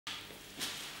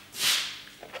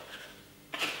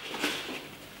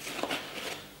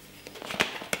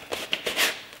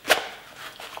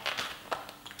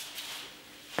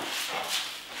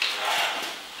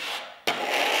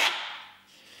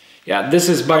Yeah, this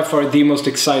is by far the most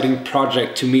exciting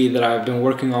project to me that I've been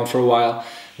working on for a while.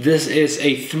 This is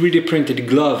a 3D printed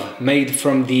glove made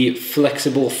from the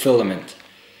flexible filament.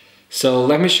 So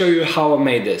let me show you how I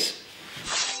made this.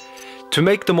 To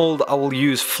make the mold, I will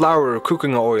use flour,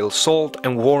 cooking oil, salt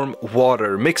and warm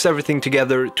water. Mix everything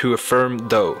together to a firm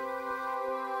dough.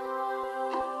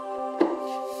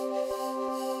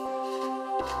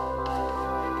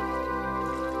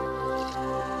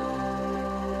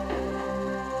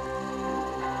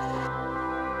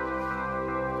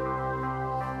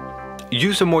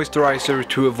 Use a moisturizer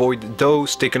to avoid dough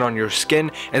sticking on your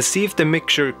skin and see if the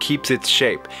mixture keeps its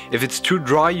shape. If it's too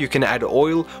dry, you can add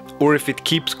oil, or if it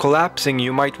keeps collapsing,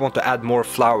 you might want to add more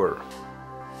flour.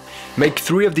 Make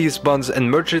 3 of these buns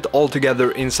and merge it all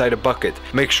together inside a bucket.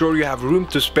 Make sure you have room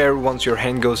to spare once your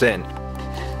hand goes in.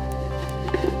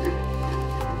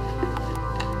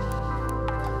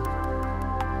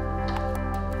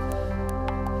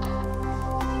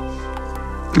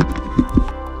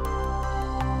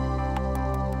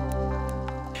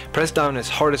 Press down as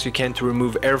hard as you can to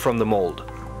remove air from the mold.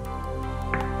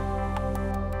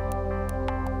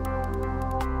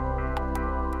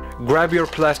 Grab your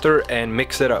plaster and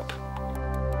mix it up.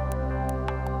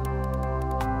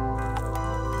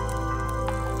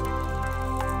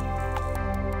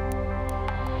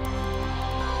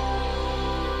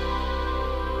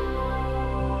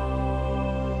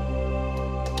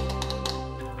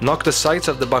 Knock the sides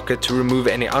of the bucket to remove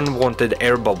any unwanted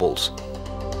air bubbles.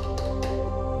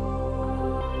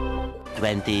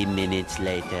 20 minutes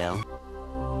later.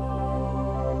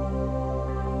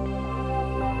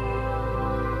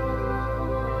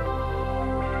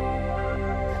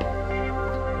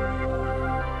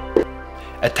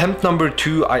 Attempt number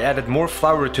 2, I added more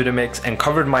flour to the mix and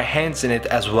covered my hands in it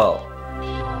as well.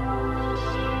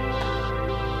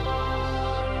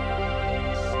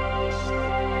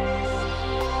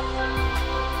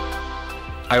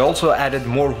 I also added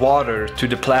more water to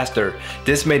the plaster.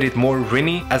 This made it more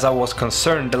rinny, as I was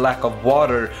concerned the lack of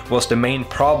water was the main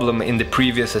problem in the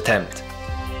previous attempt.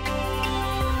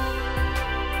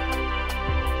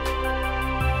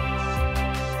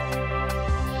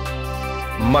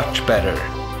 Much better.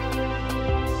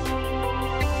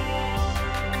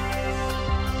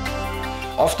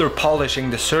 After polishing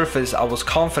the surface, I was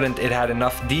confident it had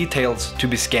enough details to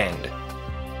be scanned.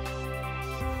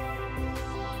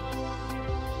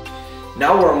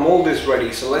 Now our mold is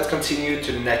ready, so let's continue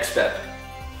to the next step.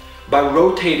 By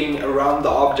rotating around the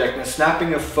object and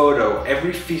snapping a photo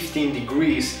every 15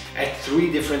 degrees at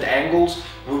 3 different angles,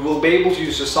 we will be able to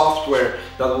use a software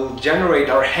that will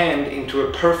generate our hand into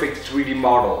a perfect 3D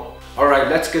model. Alright,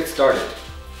 let's get started.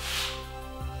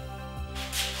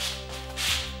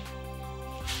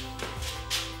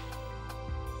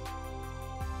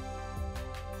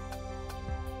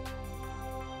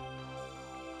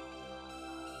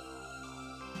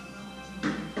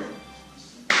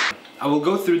 I will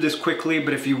go through this quickly,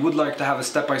 but if you would like to have a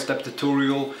step-by-step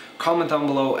tutorial, comment down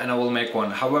below and I will make one.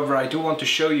 However, I do want to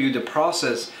show you the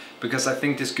process because I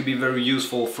think this could be very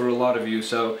useful for a lot of you.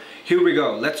 So here we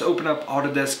go. Let's open up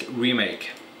Autodesk Remake.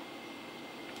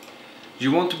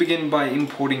 You want to begin by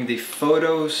importing the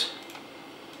photos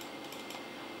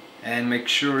and make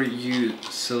sure you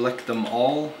select them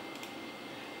all.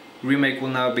 Remake will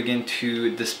now begin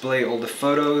to display all the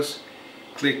photos.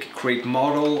 Click Create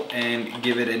Model and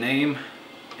give it a name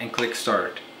and click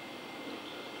Start.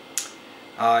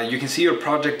 You can see your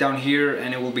project down here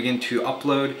and it will begin to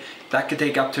upload. That could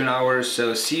take up to an hour,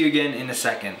 so see you again in a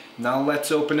second. Now let's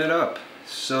open it up.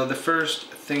 So the first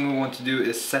thing we want to do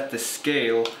is set the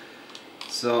scale.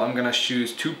 So I'm gonna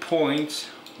choose 2 points,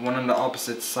 one on the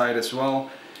opposite side as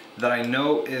well, that I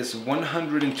know is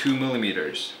 102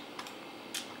 millimeters.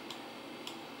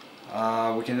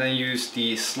 We can then use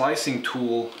the slicing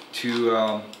tool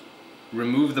to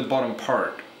remove the bottom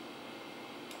part.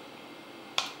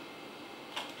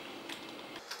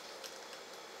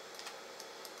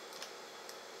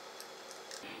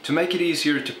 To make it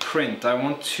easier to print, I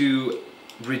want to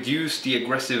reduce the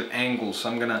aggressive angle, so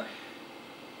I'm gonna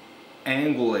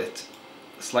angle it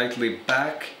slightly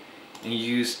back and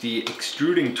use the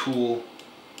extruding tool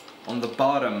on the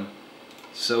bottom,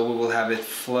 so we will have it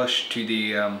flush to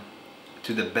the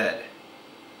bed.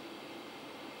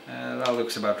 That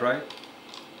looks about right.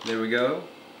 There we go.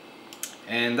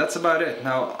 And that's about it.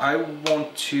 Now I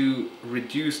want to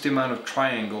reduce the amount of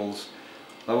triangles.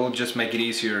 That will just make it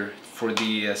easier for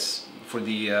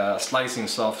the slicing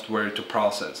software to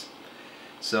process.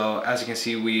 So as you can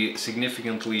see, we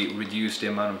significantly reduced the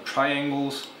amount of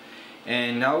triangles,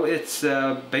 and now it's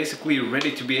basically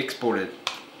ready to be exported.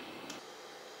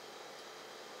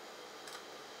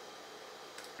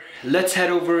 let's head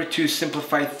over to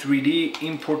Simplified 3D,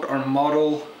 import our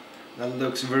model. That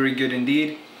looks very good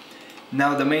indeed.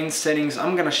 Now the main settings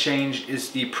I'm gonna change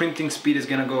is the printing speed is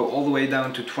gonna go all the way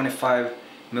down to 25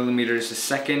 millimeters a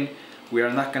second. We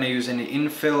are not gonna use any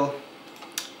infill.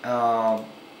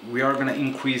 We are gonna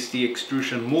increase the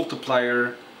extrusion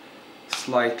multiplier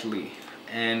slightly,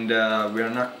 and we are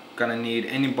not gonna need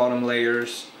any bottom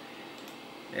layers.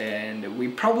 And we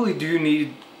probably do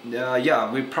need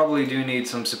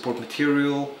some support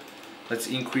material. Let's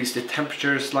increase the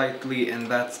temperature slightly, and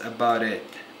that's about it.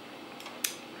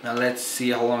 Now let's see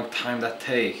how long time that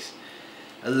takes.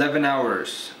 11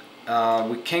 hours.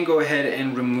 We can go ahead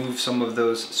and remove some of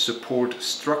those support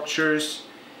structures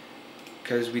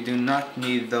because we do not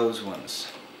need those ones,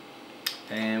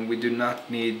 and we do not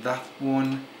need that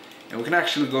one, and we can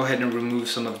actually go ahead and remove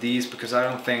some of these because I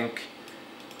don't think,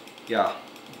 yeah,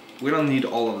 we don't need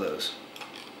all of those.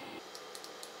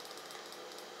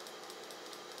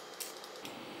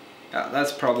 Yeah,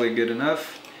 that's probably good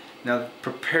enough. Now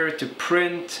prepare to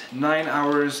print, 9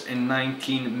 hours and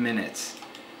 19 minutes.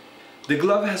 The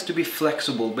glove has to be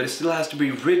flexible, but it still has to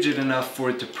be rigid enough for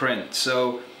it to print.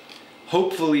 So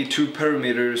hopefully 2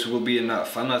 perimeters will be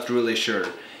enough. I'm not really sure.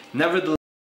 Nevertheless,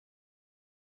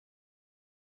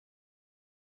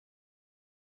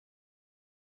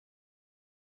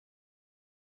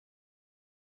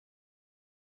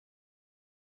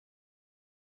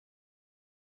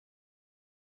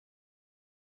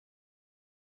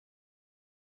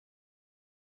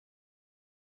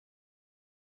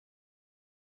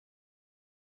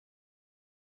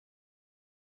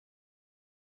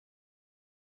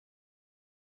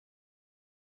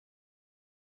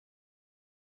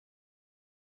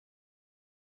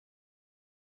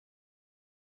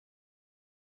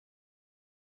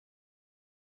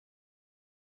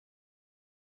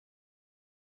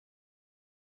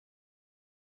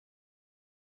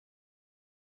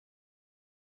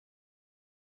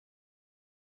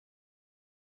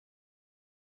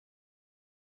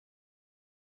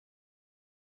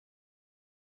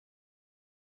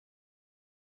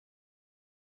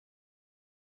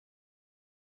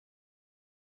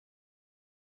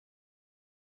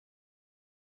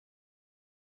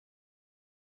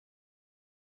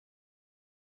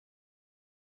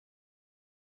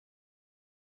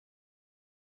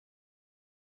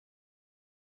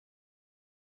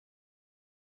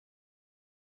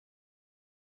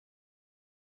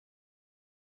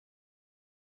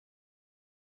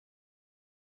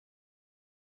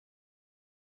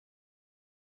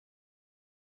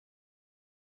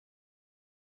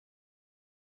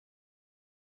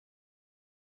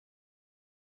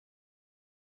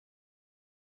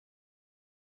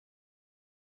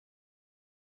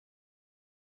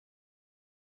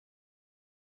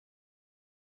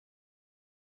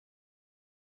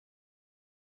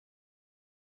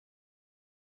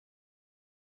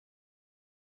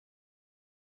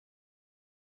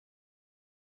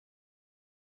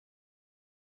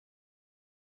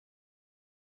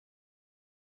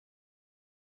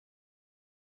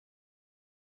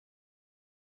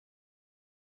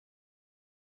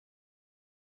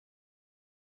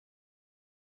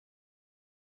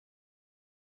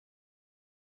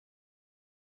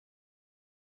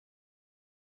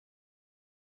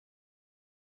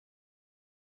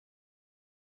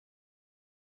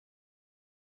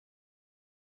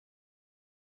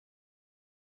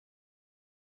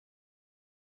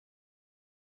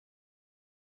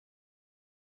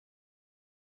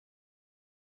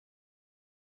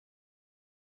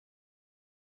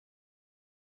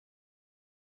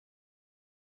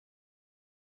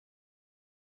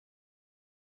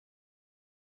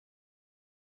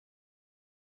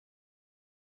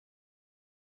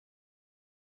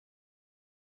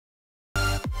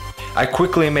 I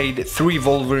quickly made 3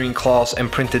 Wolverine claws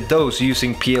and printed those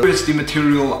using PL. Here is the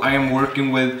material I am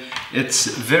working with. It's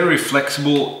very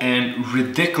flexible and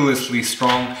ridiculously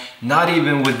strong. Not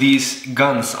even with these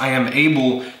guns I am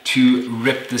able to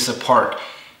rip this apart.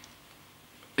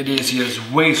 It is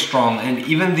just way strong, and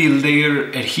even the layer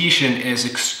adhesion is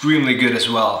extremely good as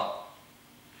well.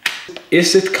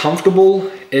 Is it comfortable?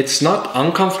 It's not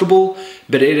uncomfortable,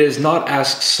 but it is not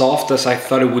as soft as I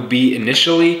thought it would be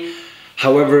initially.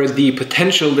 However, the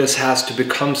potential this has to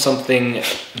become something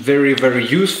very, very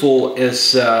useful is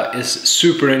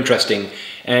super interesting.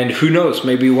 And who knows,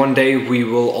 maybe one day we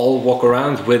will all walk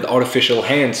around with artificial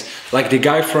hands, like the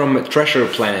guy from Treasure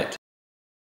Planet.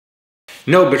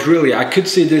 No, but really, I could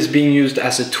see this being used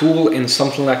as a tool in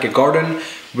something like a garden,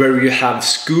 where you have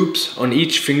scoops on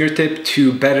each fingertip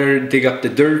to better dig up the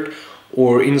dirt,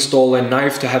 or install a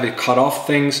knife to have it cut off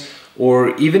things,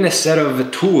 or even a set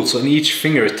of tools on each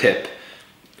fingertip,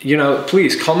 you know,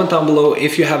 please comment down below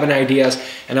if you have any ideas,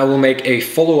 and I will make a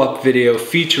follow-up video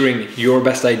featuring your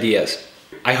best ideas.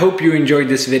 I hope you enjoyed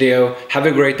this video. Have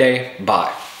a great day.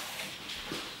 Bye.